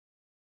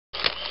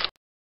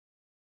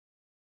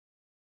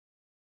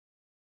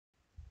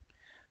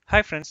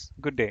Hi friends,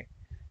 good day.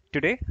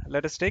 Today,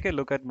 let us take a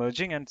look at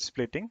merging and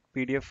splitting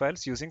PDF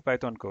files using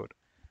Python code.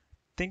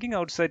 Thinking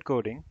outside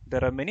coding,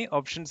 there are many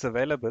options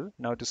available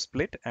now to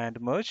split and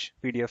merge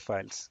PDF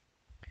files.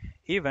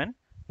 Even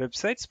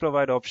websites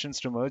provide options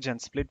to merge and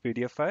split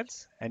PDF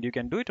files, and you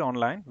can do it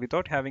online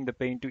without having the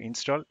pain to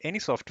install any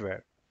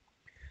software.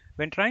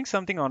 When trying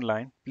something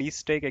online,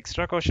 please take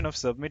extra caution of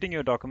submitting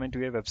your document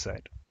to a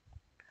website.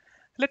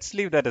 Let's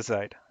leave that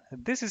aside.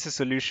 This is a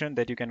solution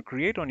that you can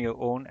create on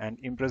your own and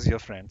impress your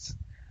friends.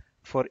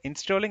 For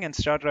installing and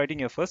start writing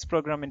your first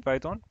program in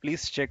Python,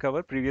 please check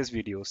our previous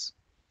videos.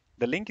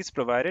 The link is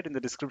provided in the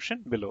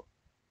description below.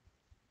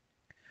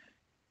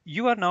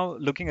 You are now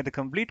looking at the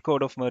complete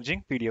code of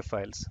merging PDF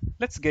files.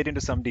 Let's get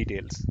into some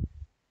details.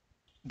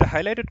 The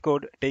highlighted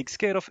code takes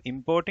care of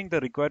importing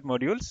the required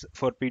modules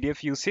for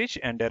PDF usage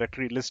and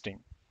directory listing.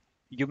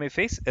 You may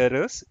face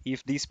errors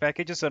if these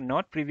packages are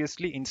not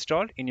previously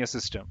installed in your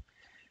system.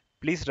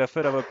 Please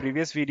refer our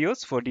previous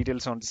videos for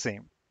details on the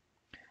same.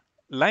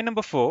 Line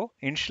number 4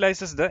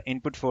 initializes the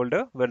input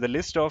folder where the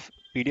list of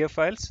PDF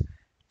files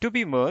to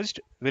be merged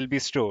will be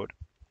stored.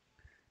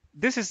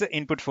 This is the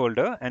input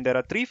folder and there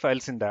are 3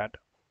 files in that.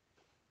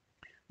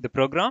 The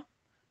program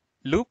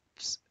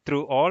loops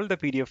through all the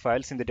PDF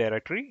files in the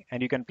directory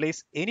and you can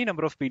place any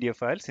number of PDF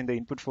files in the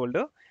input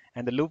folder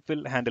and the loop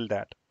will handle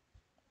that.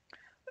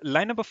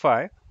 Line number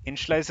 5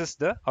 initializes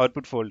the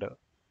output folder.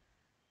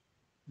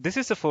 This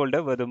is the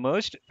folder where the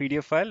merged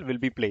PDF file will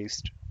be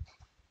placed.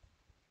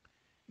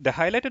 The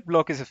highlighted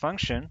block is a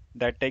function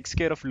that takes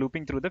care of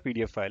looping through the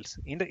PDF files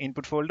in the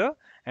input folder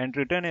and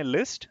return a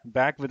list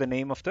back with the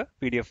name of the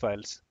PDF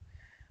files.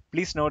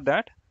 Please note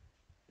that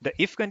the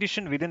if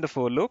condition within the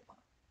for loop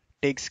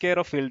takes care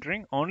of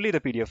filtering only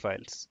the PDF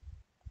files.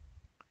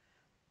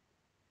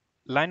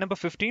 Line number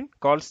 15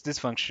 calls this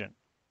function.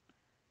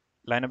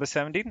 Line number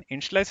 17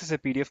 initializes a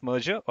PDF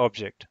merger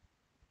object.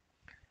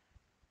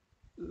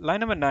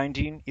 Line number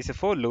 19 is a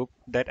for loop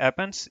that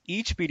appends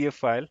each PDF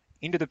file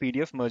into the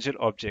PDF merger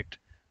object.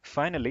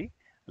 Finally,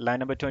 line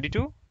number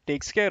 22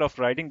 takes care of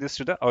writing this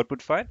to the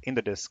output file in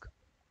the disk.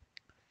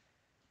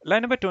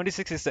 Line number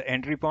 26 is the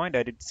entry point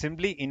and it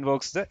simply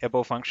invokes the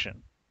above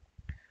function.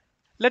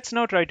 Let's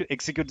now try to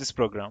execute this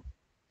program.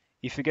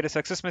 If you get a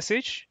success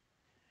message,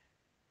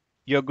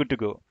 you're good to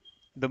go.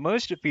 The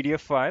merged PDF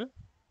file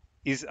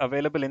is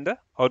available in the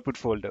output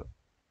folder.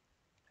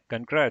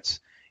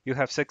 Congrats, you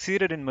have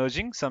succeeded in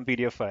merging some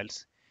PDF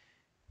files.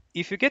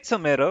 If you get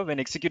some error when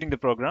executing the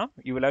program,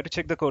 you will have to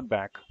check the code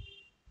back.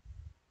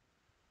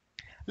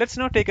 Let's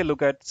now take a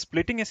look at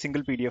splitting a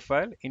single PDF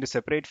file into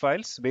separate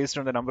files based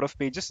on the number of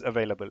pages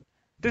available.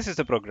 This is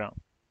the program.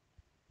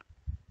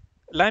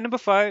 Line number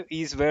 5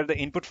 is where the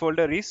input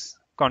folder is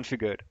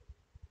configured.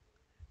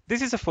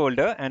 This is a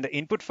folder and the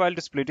input file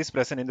to split is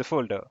present in the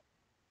folder.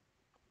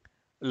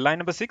 Line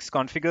number 6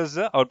 configures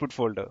the output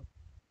folder.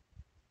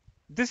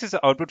 This is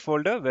the output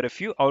folder where a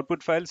few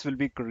output files will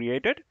be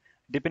created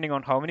depending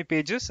on how many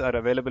pages are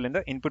available in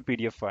the input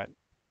PDF file.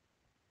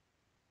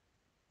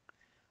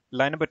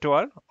 Line number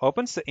 12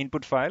 opens the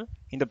input file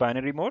in the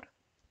binary mode.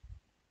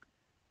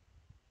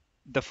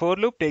 The for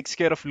loop takes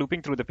care of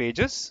looping through the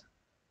pages.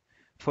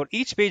 For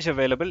each page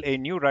available, a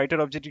new writer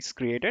object is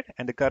created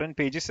and the current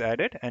page is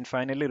added and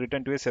finally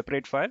returned to a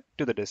separate file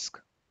to the disk.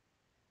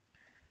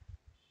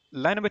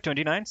 Line number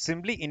 29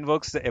 simply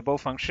invokes the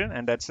above function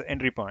and that's the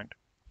entry point.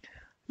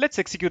 Let's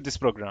execute this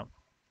program.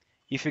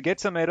 If you get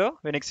some error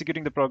when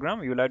executing the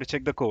program, you will have to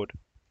check the code.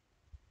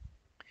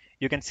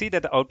 You can see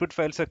that the output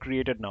files are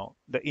created now.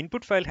 The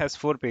input file has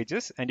 4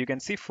 pages and you can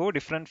see 4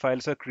 different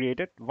files are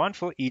created, one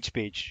for each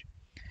page.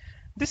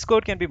 This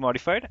code can be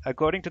modified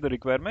according to the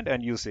requirement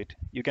and use it.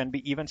 You can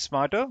be even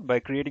smarter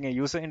by creating a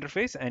user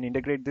interface and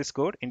integrate this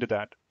code into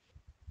that.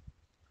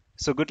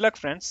 So good luck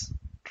friends.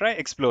 Try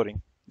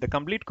exploring. The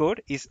complete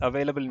code is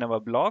available in our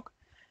blog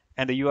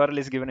and the URL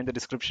is given in the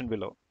description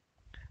below.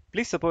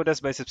 Please support us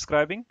by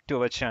subscribing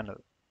to our channel.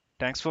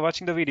 Thanks for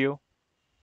watching the video.